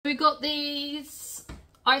we got these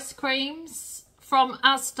ice creams from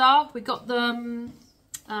Asda. We got them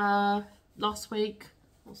last week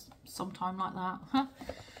or sometime like that. Huh?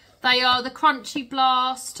 They are the Crunchy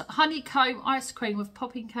Blast honeycomb ice cream with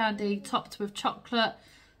popping candy topped with chocolate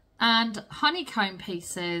and honeycomb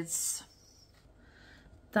pieces.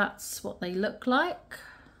 That's what they look like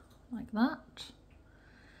that.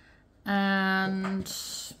 And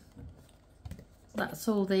that's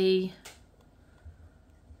all the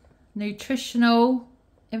nutritional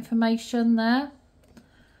information there.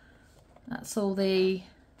 That's all the,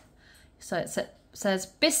 so it says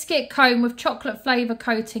biscuit cone with chocolate flavour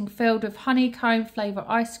coating filled with honeycomb flavour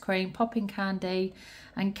ice cream, popping candy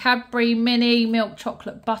and Cadbury mini milk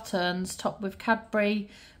chocolate buttons topped with Cadbury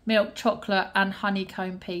milk chocolate and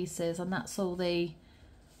honeycomb pieces. And that's all the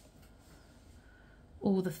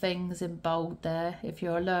things in bold there if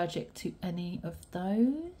you're allergic to any of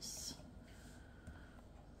those.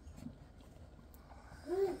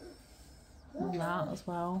 All that as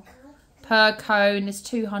well. Per cone is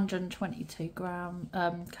 222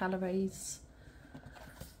 calories.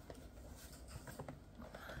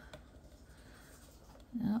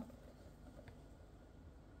 Yeah.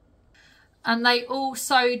 And they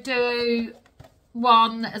also do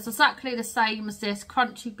one that is exactly the same as this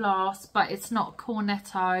Crunchy Blast, but it's not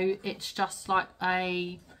cornetto. It's just like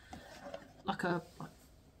a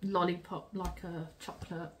lollipop, like a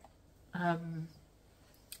chocolate,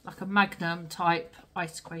 like a Magnum type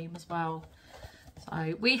ice cream as well.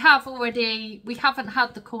 So we haven't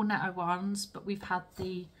had the cornetto ones, but we've had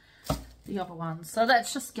the other ones. So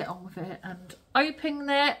let's just get on with it and opening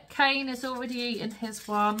it. Kane is already eating his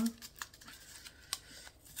one.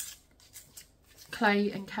 Clay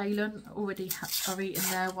and Kaylin already are eating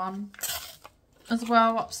their one as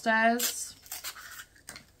well upstairs.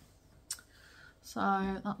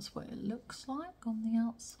 So that's what it looks like on the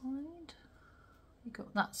outside. You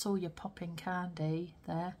got, that's all your popping candy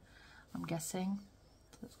there, I'm guessing.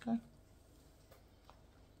 So let's go.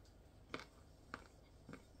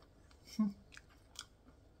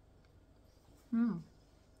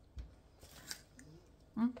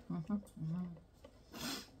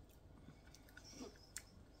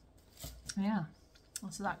 Yeah,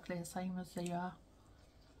 it's exactly the same as the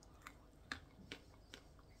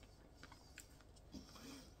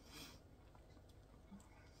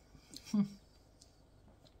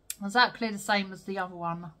exactly the same as the other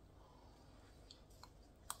one.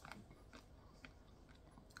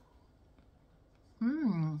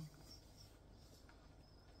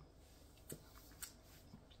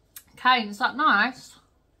 Kane, is that nice?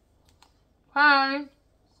 Hey,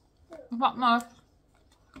 is that nice?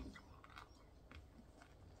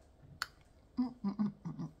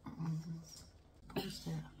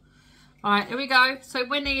 Alright, here we go. So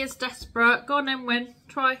Winnie is desperate. Go on then, Win.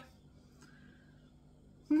 Try.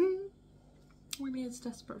 Winnie is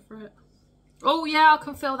desperate for it. Oh yeah, I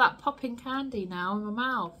can feel that popping candy now in my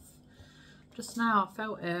mouth. Just now I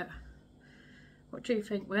felt it. What do you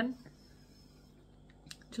think, Win?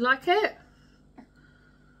 Do you like it?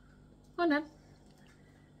 Go on then.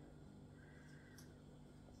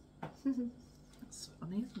 That's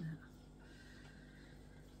funny, isn't it?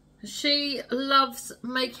 She loves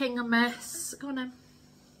making a mess. Go on then.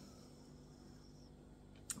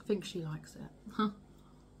 I think she likes it. Huh?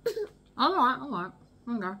 Alright, alright.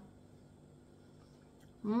 Okay.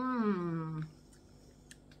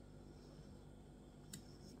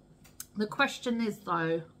 The question is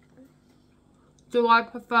though, do I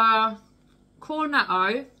prefer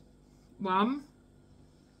cornetto one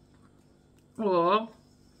or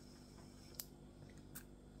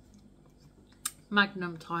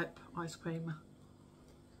Magnum type ice cream?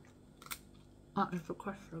 That is the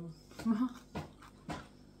question.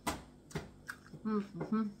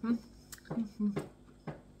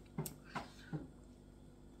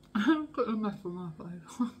 Got a mess on my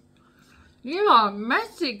face. You are a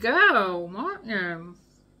messy girl, aren't you?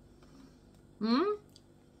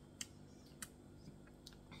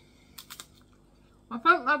 I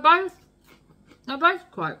think they're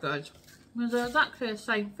both quite good. Because they're exactly the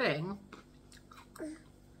same thing.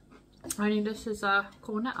 Only this is a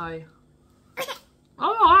cornetto.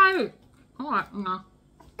 Alright! Alright, no.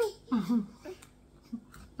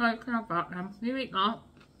 No, you can have that then. You eat that.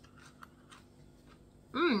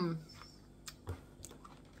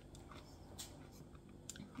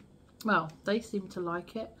 Well, they seem to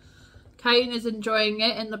like it. Kane is enjoying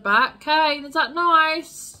it in the back. Kane, is that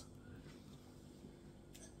nice?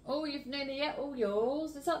 Oh, you've nearly ate all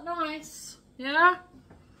yours. Is that nice? Yeah?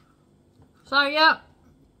 So, yeah.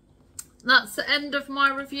 That's the end of my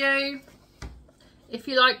review. If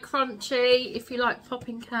you like crunchy, if you like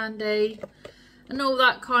popping candy and all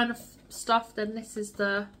that kind of stuff, then this is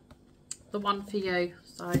the one for you.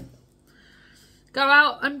 So go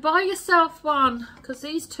out and buy yourself one, because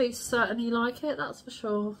these two certainly like it, that's for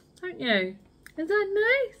sure. Don't you? Is that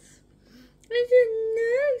nice? Is it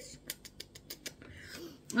nice?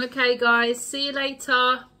 Okay guys, see you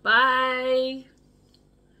later. Bye.